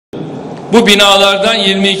Bu binalardan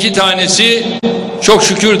 22 tanesi çok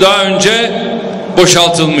şükür daha önce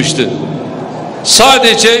boşaltılmıştı.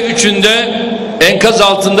 Sadece 3'ünde enkaz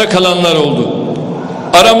altında kalanlar oldu.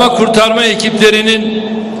 Arama kurtarma ekiplerinin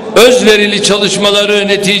özverili çalışmaları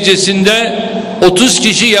neticesinde 30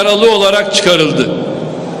 kişi yaralı olarak çıkarıldı.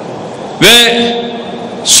 Ve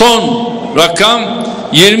son rakam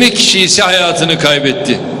 20 kişi ise hayatını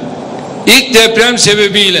kaybetti. İlk deprem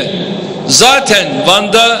sebebiyle zaten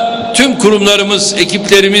Van'da tüm kurumlarımız,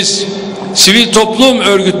 ekiplerimiz, sivil toplum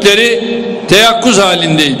örgütleri teyakkuz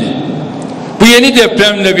halindeydi. Bu yeni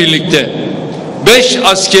depremle birlikte 5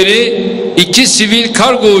 askeri, 2 sivil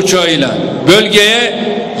kargo uçağıyla bölgeye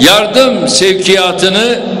yardım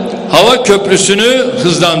sevkiyatını, hava köprüsünü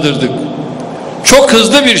hızlandırdık. Çok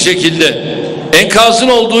hızlı bir şekilde enkazın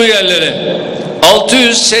olduğu yerlere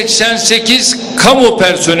 688 kamu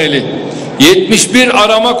personeli, 71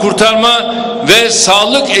 arama kurtarma ve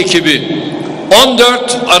sağlık ekibi,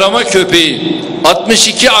 14 arama köpeği,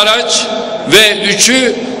 62 araç ve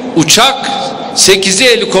 3'ü uçak, 8'i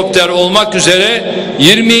helikopter olmak üzere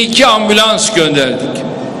 22 ambulans gönderdik.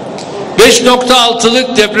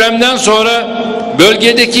 5.6'lık depremden sonra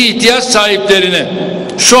bölgedeki ihtiyaç sahiplerine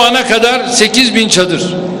şu ana kadar 8.000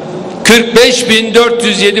 çadır,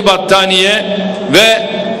 45.407 battaniye ve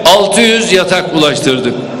 600 yatak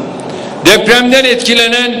ulaştırdık. Depremden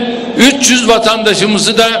etkilenen 300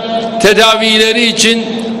 vatandaşımızı da tedavileri için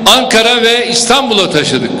Ankara ve İstanbul'a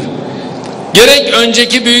taşıdık. Gerek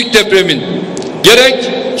önceki büyük depremin, gerek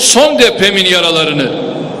son depremin yaralarını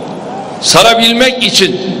sarabilmek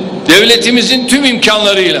için devletimizin tüm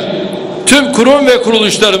imkanlarıyla, tüm kurum ve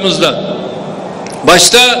kuruluşlarımızla,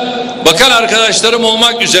 başta bakan arkadaşlarım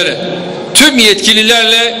olmak üzere tüm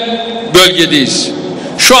yetkililerle bölgedeyiz.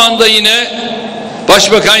 Şu anda yine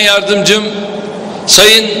Başbakan Yardımcım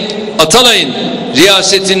Sayın Atalay'ın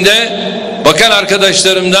riyasetinde bakan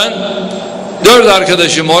arkadaşlarımdan 4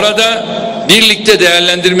 arkadaşım orada birlikte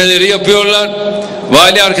değerlendirmeleri yapıyorlar.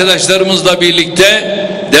 Vali arkadaşlarımızla birlikte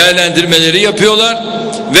değerlendirmeleri yapıyorlar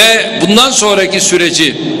ve bundan sonraki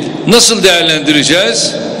süreci nasıl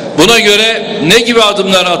değerlendireceğiz? Buna göre ne gibi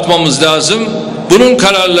adımlar atmamız lazım? Bunun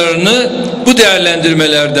kararlarını bu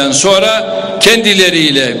değerlendirmelerden sonra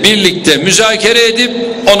kendileriyle birlikte müzakere edip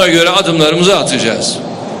ona göre adımlarımızı atacağız.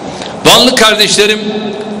 Vanlı kardeşlerim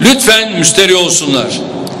lütfen müsterih olsunlar.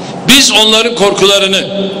 Biz onların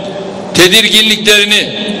korkularını, tedirginliklerini,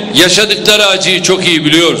 yaşadıkları acıyı çok iyi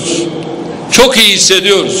biliyoruz. Çok iyi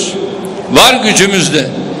hissediyoruz. Var gücümüzle,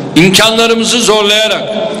 imkanlarımızı zorlayarak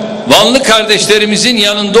Vanlı kardeşlerimizin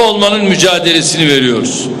yanında olmanın mücadelesini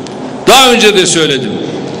veriyoruz. Daha önce de söyledim.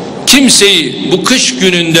 Kimseyi bu kış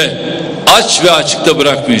gününde aç ve açıkta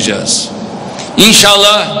bırakmayacağız.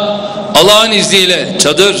 İnşallah Allah'ın izniyle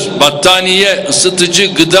çadır, battaniye,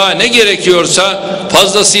 ısıtıcı, gıda ne gerekiyorsa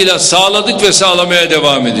fazlasıyla sağladık ve sağlamaya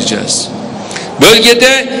devam edeceğiz.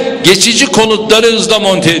 Bölgede geçici konutları hızla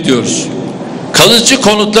monte ediyoruz. Kalıcı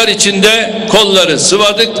konutlar içinde kolları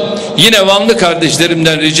sıvadık. Yine Vanlı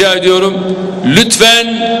kardeşlerimden rica ediyorum.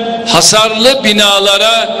 Lütfen hasarlı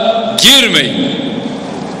binalara girmeyin.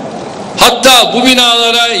 Hatta bu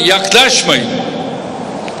binalara yaklaşmayın.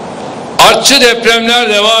 Artçı depremler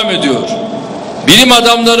devam ediyor. Bilim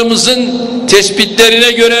adamlarımızın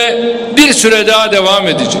tespitlerine göre bir süre daha devam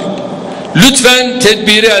edecek. Lütfen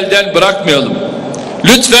tedbiri elden bırakmayalım.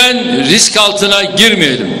 Lütfen risk altına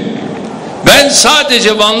girmeyelim. Ben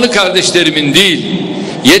sadece Vanlı kardeşlerimin değil,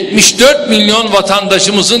 74 milyon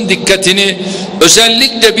vatandaşımızın dikkatini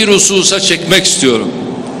özellikle bir hususa çekmek istiyorum.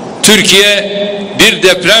 Türkiye bir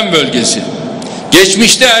deprem bölgesi.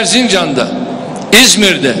 Geçmişte Erzincan'da,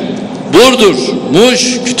 İzmir'de, Burdur,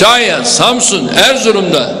 Muş, Kütahya, Samsun,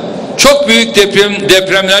 Erzurum'da çok büyük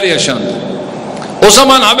depremler yaşandı. O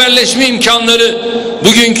zaman haberleşme imkanları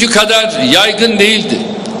bugünkü kadar yaygın değildi.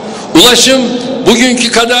 Ulaşım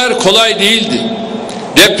bugünkü kadar kolay değildi.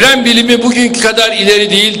 Deprem bilimi bugünkü kadar ileri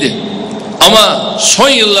değildi. Ama son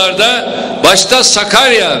yıllarda başta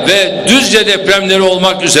Sakarya ve Düzce depremleri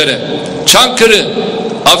olmak üzere Çankırı,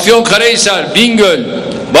 Afyonkarahisar, Bingöl,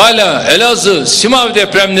 Bala, Elazığ, Simav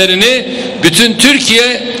depremlerini bütün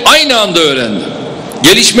Türkiye aynı anda öğrendi.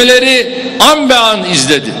 Gelişmeleri an be an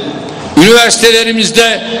izledi.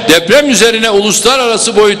 Üniversitelerimizde deprem üzerine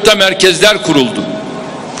uluslararası boyutta merkezler kuruldu.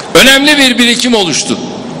 Önemli bir birikim oluştu.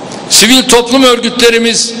 Sivil toplum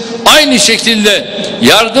örgütlerimiz aynı şekilde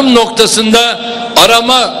yardım noktasında,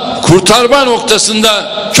 arama, kurtarma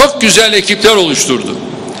noktasında çok güzel ekipler oluşturdu.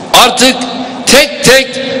 Artık tek tek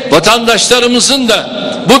vatandaşlarımızın da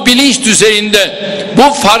bu bilinç düzeyinde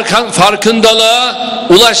bu farkındalığa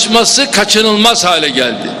ulaşması kaçınılmaz hale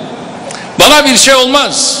geldi. Bana bir şey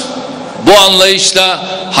olmaz. bu anlayışla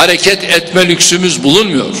hareket etme lüksümüz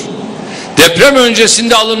bulunmuyor. Deprem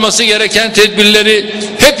öncesinde alınması gereken tedbirleri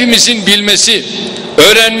hepimizin bilmesi,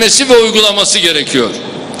 öğrenmesi ve uygulaması gerekiyor.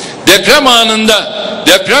 Deprem anında,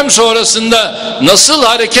 deprem sonrasında nasıl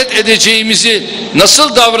hareket edeceğimizi,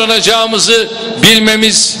 nasıl davranacağımızı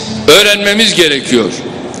bilmemiz, öğrenmemiz gerekiyor.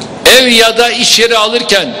 Ev ya da iş yeri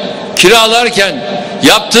alırken, kiralarken,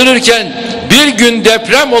 yaptırırken bir gün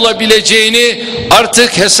deprem olabileceğini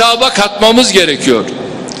artık hesaba katmamız gerekiyor.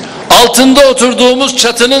 Altında oturduğumuz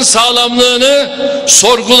çatının sağlamlığını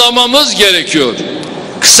sorgulamamız gerekiyor.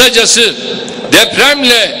 Kısacası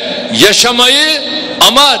depremle yaşamayı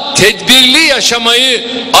ama tedbirli yaşamayı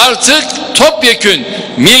artık topyekün,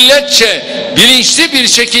 milletçe, bilinçli bir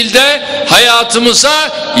şekilde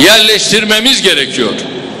hayatımıza yerleştirmemiz gerekiyor.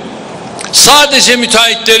 Sadece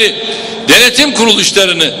müteahhitleri, denetim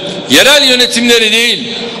kuruluşlarını, yerel yönetimleri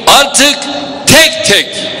değil, artık tek tek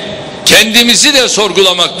kendimizi de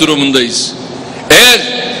sorgulamak durumundayız. Eğer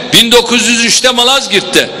 1903'te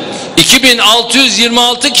Malazgirt'te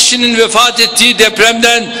 2626 kişinin vefat ettiği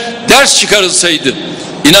depremden ders çıkarılsaydı,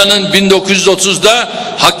 inanın 1930'da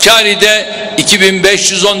Hakkari'de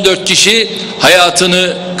 2514 kişi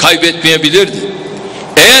hayatını kaybetmeyebilirdi.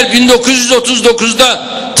 Eğer 1939'da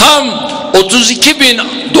tam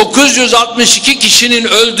 32.962 kişinin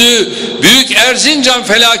öldüğü Büyük Erzincan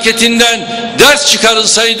felaketinden ders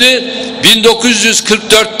çıkarılsaydı,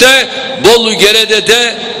 1944'te Bolu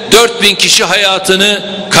Gerede'de 4000 kişi hayatını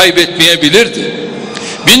kaybetmeyebilirdi.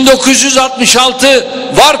 1966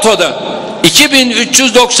 Varto'da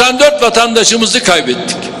 2394 vatandaşımızı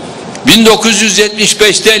kaybettik.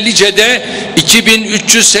 1975'te Lice'de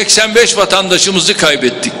 2385 vatandaşımızı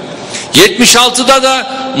kaybettik. 76'da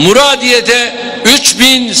da Muradiye'de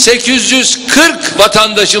 3840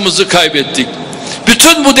 vatandaşımızı kaybettik.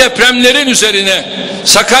 Bütün bu depremlerin üzerine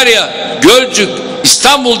Sakarya, Gölcük,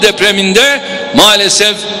 İstanbul depreminde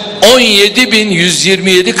maalesef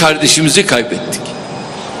 17.127 kardeşimizi kaybettik.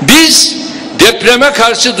 Biz depreme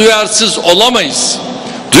karşı duyarsız olamayız.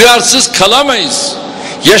 Duyarsız kalamayız.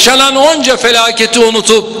 Yaşanan onca felaketi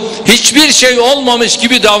unutup hiçbir şey olmamış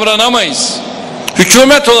gibi davranamayız.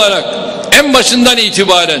 Hükümet olarak en başından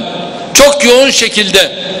itibaren çok yoğun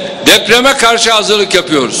şekilde depreme karşı hazırlık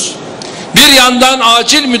yapıyoruz. Bir yandan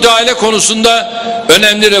acil müdahale konusunda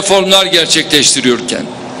önemli reformlar gerçekleştiriyorken,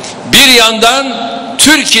 bir yandan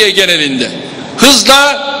Türkiye genelinde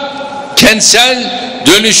hızla kentsel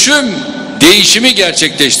dönüşüm değişimi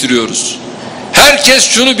gerçekleştiriyoruz. Herkes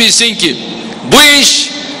şunu bilsin ki bu iş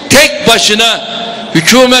tek başına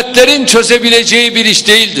hükümetlerin çözebileceği bir iş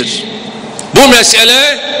değildir. Bu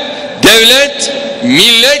mesele devlet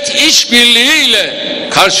millet işbirliğiyle,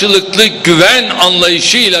 karşılıklı güven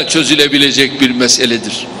anlayışıyla çözülebilecek bir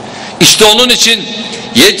meseledir. İşte onun için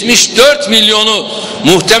 74 milyonu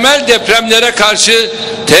muhtemel depremlere karşı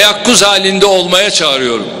teyakkuz halinde olmaya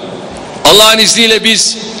çağırıyorum. Allah'ın izniyle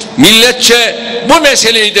biz milletçe bu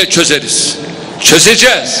meseleyi de çözeriz.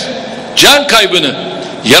 Çözeceğiz. Can kaybını,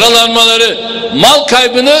 yaralanmaları, mal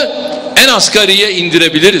kaybını en asgariye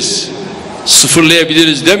indirebiliriz.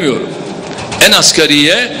 Sıfırlayabiliriz demiyorum. En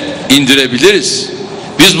asgariye indirebiliriz.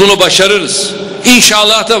 Biz bunu başarırız.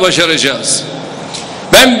 İnşallah da başaracağız.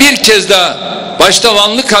 Ben bir kez daha başta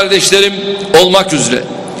Vanlı kardeşlerim olmak üzere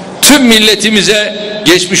tüm milletimize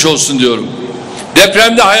geçmiş olsun diyorum.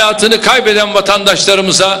 Depremde hayatını kaybeden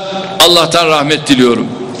vatandaşlarımıza Allah'tan rahmet diliyorum.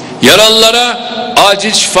 Yaralılara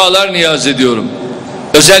acil şifalar niyaz ediyorum.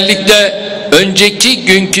 Özellikle önceki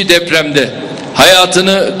günkü depremde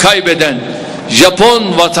hayatını kaybeden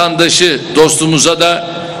Japon vatandaşı dostumuza da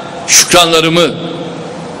şükranlarımı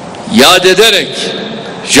yad ederek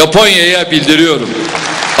Japonya'ya bildiriyorum.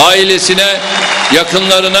 Ailesine,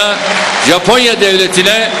 yakınlarına, Japonya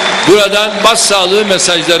devletine buradan başsağlığı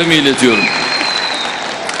mesajlarımı iletiyorum.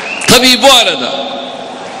 Tabii bu arada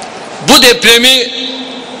bu depremi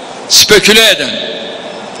speküle eden,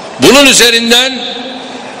 bunun üzerinden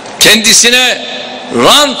kendisine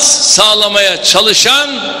rant sağlamaya çalışan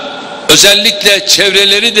özellikle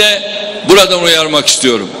çevreleri de buradan uyarmak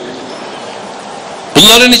istiyorum.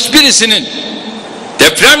 Bunların hiçbirisinin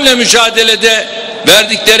depremle mücadelede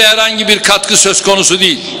verdikleri herhangi bir katkı söz konusu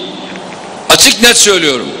değil. Açık net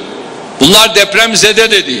söylüyorum. Bunlar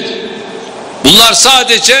depremzede de değil. Bunlar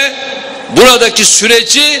sadece buradaki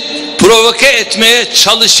süreci provoke etmeye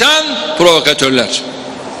çalışan provokatörler.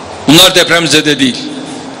 Bunlar depremzede değil.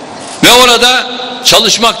 Ve orada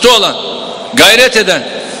çalışmakta olan, gayret eden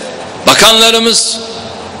bakanlarımız,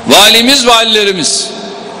 valimiz, valilerimiz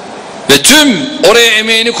ve tüm oraya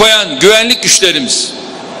emeğini koyan güvenlik güçlerimiz,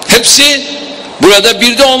 hepsi burada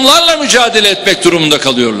bir de onlarla mücadele etmek durumunda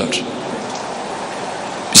kalıyorlar.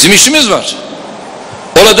 Bizim işimiz var.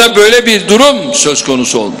 Orada böyle bir durum söz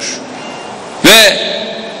konusu olmuş. Ve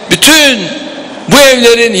bütün bu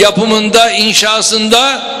evlerin yapımında,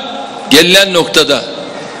 inşasında gelinen noktada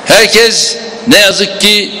herkes ne yazık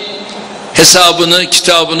ki hesabını,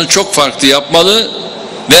 kitabını çok farklı yapmalı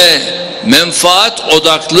ve menfaat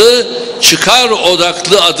odaklı, çıkar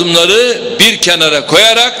odaklı adımları bir kenara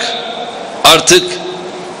koyarak artık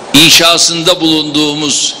inşasında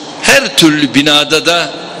bulunduğumuz her türlü binada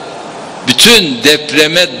da bütün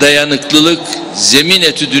depreme dayanıklılık zemin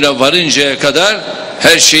etüdüne varıncaya kadar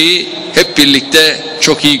her şeyi hep birlikte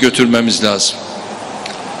çok iyi götürmemiz lazım.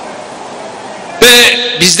 Ve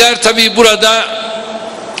bizler tabii burada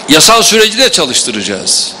yasal süreci de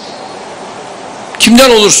çalıştıracağız. Kimden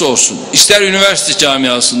olursa olsun, ister üniversite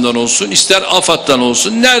camiasından olsun, ister AFAD'dan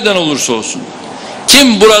olsun, nereden olursa olsun.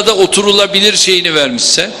 Kim burada oturulabilir şeyini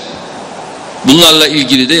vermişse bunlarla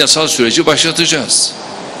ilgili de yasal süreci başlatacağız.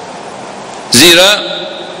 Zira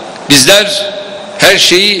bizler her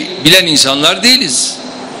şeyi bilen insanlar değiliz.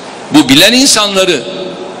 Bu bilen insanları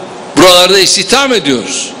buralarda istihdam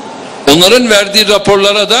ediyoruz. Onların verdiği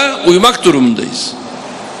raporlara da uymak durumundayız.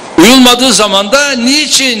 Uyulmadığı zaman da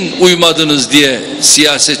niçin uymadınız diye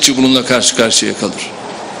siyasetçi bununla karşı karşıya kalır.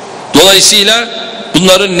 Dolayısıyla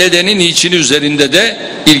bunların nedeni niçini üzerinde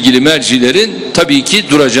de ilgili mercilerin tabii ki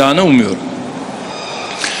duracağını umuyorum.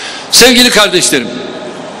 Sevgili kardeşlerim,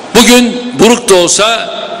 bugün buruk da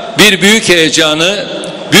olsa bir büyük heyecanı,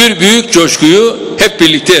 bir büyük coşkuyu hep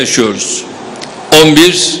birlikte yaşıyoruz.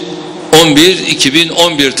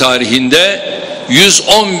 11-2011 tarihinde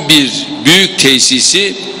 111 büyük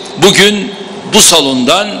tesisi bugün bu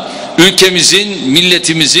salondan ülkemizin,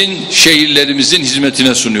 milletimizin, şehirlerimizin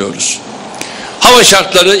hizmetine sunuyoruz. Hava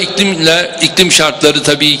şartları, iklim şartları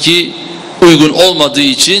tabii ki uygun olmadığı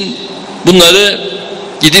için bunları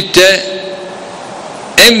gidip de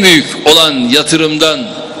en büyük olan yatırımdan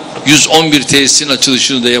 111 tesisin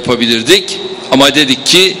açılışını da yapabilirdik. Ama dedik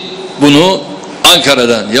ki bunu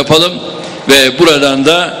Ankara'dan yapalım ve buradan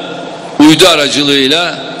da uydu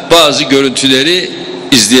aracılığıyla bazı görüntüleri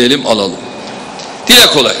izleyelim, alalım. Dile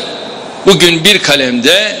kolay. Bugün bir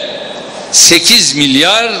kalemde 8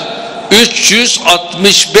 milyar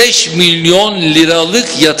 365 milyon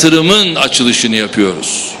liralık yatırımın açılışını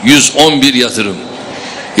yapıyoruz. 111 yatırım.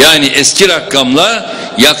 Yani eski rakamla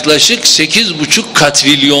yaklaşık 8,5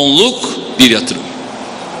 katrilyonluk bir yatırım.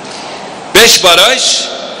 5 baraj,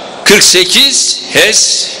 48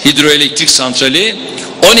 HES hidroelektrik santrali,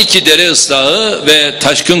 12 dere ıslahı ve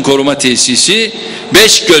taşkın koruma tesisi,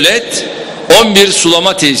 5 gölet, 11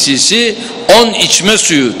 sulama tesisi, 10 içme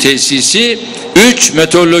suyu tesisi, 3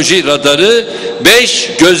 meteoroloji radarı, 5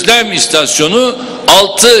 gözlem istasyonu,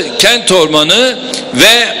 6 kent ormanı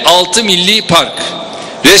ve 6 milli park.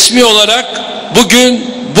 Resmi olarak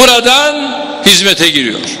bugün buradan hizmete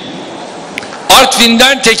giriyor.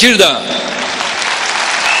 Artvin'den Tekirdağ,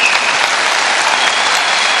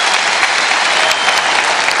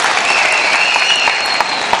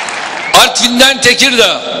 Artvin'den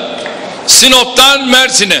Tekirdağ, Sinop'tan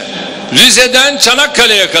Mersin'e, Rize'den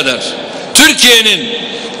Çanakkale'ye kadar Türkiye'nin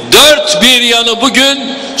dört bir yanı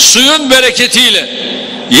bugün suyun bereketiyle,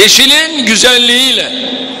 yeşilin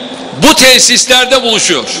güzelliğiyle bu tesislerde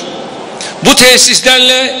buluşuyor. Bu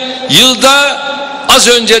tesislerle yılda az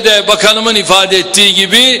önce de bakanımın ifade ettiği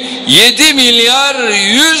gibi 7 milyar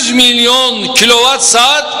 100 milyon kilowatt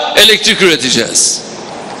saat elektrik üreteceğiz.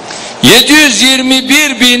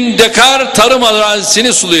 721 bin dekar tarım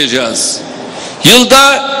arazisini sulayacağız.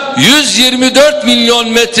 Yılda 124 milyon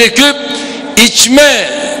metreküp içme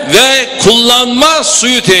ve kullanma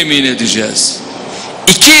suyu temin edeceğiz.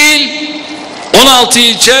 2 il, 16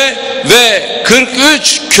 ilçe ve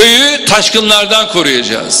 43 köyü taşkınlardan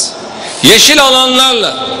koruyacağız. Yeşil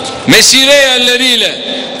alanlarla, mesire yerleriyle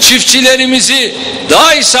çiftçilerimizi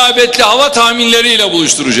daha isabetli hava tahminleriyle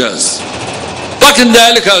buluşturacağız. Bakın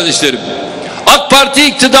değerli kardeşlerim, AK Parti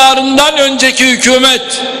iktidarından önceki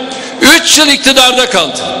hükümet 3 yıl iktidarda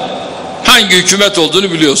kaldı. Hangi hükümet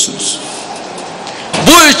olduğunu biliyorsunuz.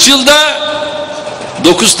 Bu 3 yılda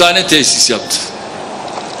 9 tane tesis yaptı.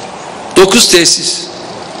 9 tesis.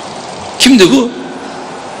 Kimdi bu?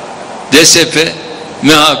 DSP,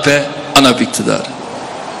 MHP, ANAP iktidarı.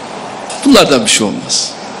 Bunlardan bir şey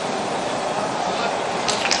olmaz.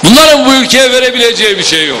 Bunların bu ülkeye verebileceği bir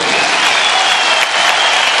şey yok.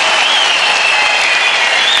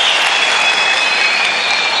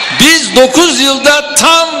 Biz 9 yılda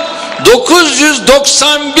tam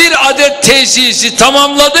 991 adet tesisi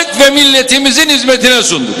tamamladık ve milletimizin hizmetine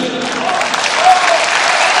sunduk.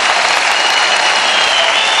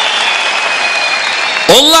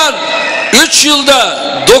 Onlar 3 yılda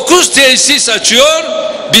 9 tesis açıyor.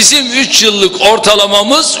 Bizim 3 yıllık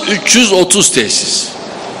ortalamamız 330 tesis.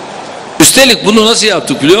 Üstelik bunu nasıl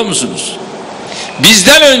yaptık biliyor musunuz?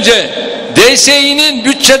 Bizden önce DSİ'nin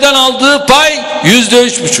bütçeden aldığı pay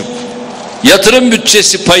 %3,5. Yatırım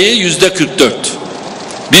bütçesi payı %44.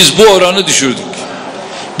 Biz bu oranı düşürdük.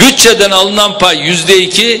 Bütçeden alınan pay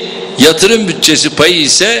 %2, yatırım bütçesi payı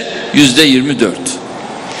ise %24.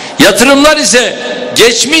 Yatırımlar ise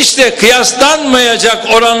geçmişte kıyaslanmayacak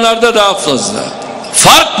oranlarda daha fazla.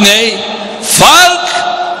 Fark ne? Fark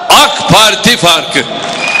AK Parti farkı.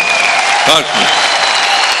 Fark ne?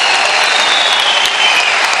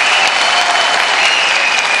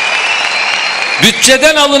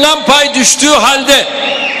 Bütçeden alınan pay düştüğü halde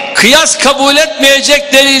kıyas kabul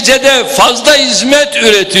etmeyecek derecede fazla hizmet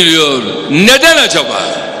üretiliyor. Neden acaba?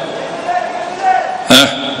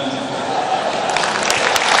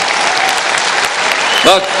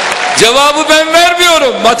 Bak, cevabı ben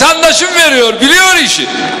vermiyorum. Vatandaşım veriyor. Biliyor işi.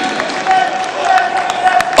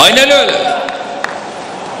 Aynen öyle.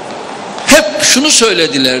 Hep şunu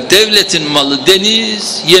söylediler. Devletin malı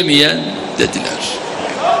deniz, yemeyen dediler.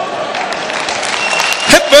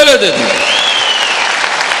 Hep böyle dediler.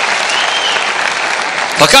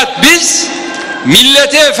 Fakat biz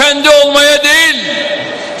millete efendi olmaya değil,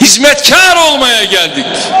 hizmetkar olmaya geldik.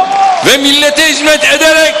 Ve millete hizmet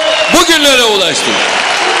ederek bugünlere ulaştık.